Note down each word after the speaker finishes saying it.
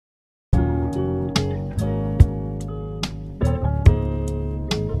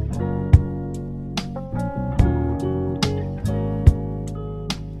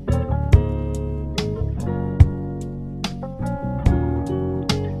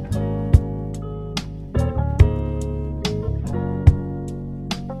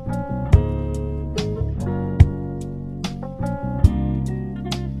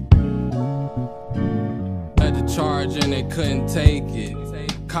couldn't take it.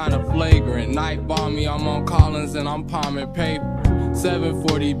 Kinda flagrant. Night bomb me, I'm on Collins and I'm palming paper.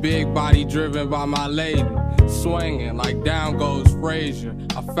 740 big body driven by my lady. Swinging like down goes Frazier.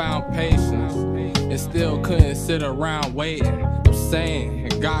 I found patience and still couldn't sit around waiting. I'm saying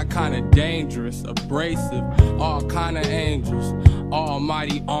it got kinda dangerous, abrasive, all kinda angels.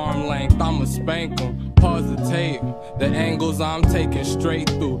 Almighty arm length, I'ma spank 'em. Pause the tape, the angles I'm taking straight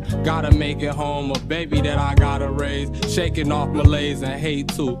through. Gotta make it home, a baby that I gotta raise. Shaking off malaise and hate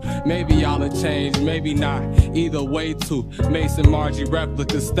too. Maybe I'll change, maybe not. Either way too. Mason Margie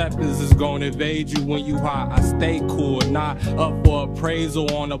replica steppers is gonna evade you when you hot. I stay cool, not up for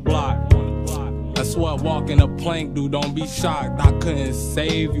appraisal on the block. That's what walking a plank do, don't be shocked. I couldn't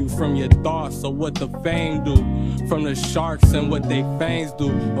save you from your thoughts, so what the fame do? From the sharks and what they fangs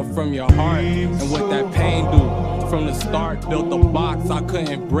do, or from your heart and what that pain do? From the start, built a box I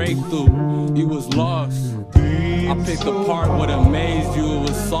couldn't break through. You was lost, I picked apart what amazed you, it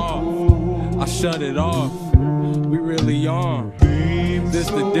was soft. I shut it off, we really on. This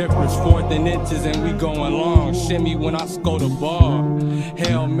the difference, 4th and inches and we going long. Shimmy when I score the ball.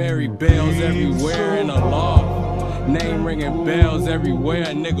 Hail Mary bells everywhere in the loft. Name ringing bells everywhere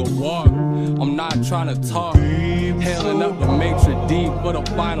a nigga walk. I'm not trying to talk. Hailing up the maitre d' for the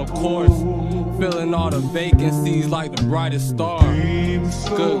final course. Filling all the vacancies like the brightest star.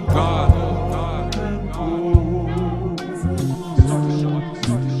 Good God.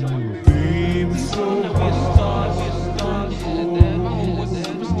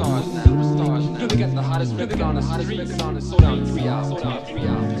 The hottest record on the street, sold out in 3 hours.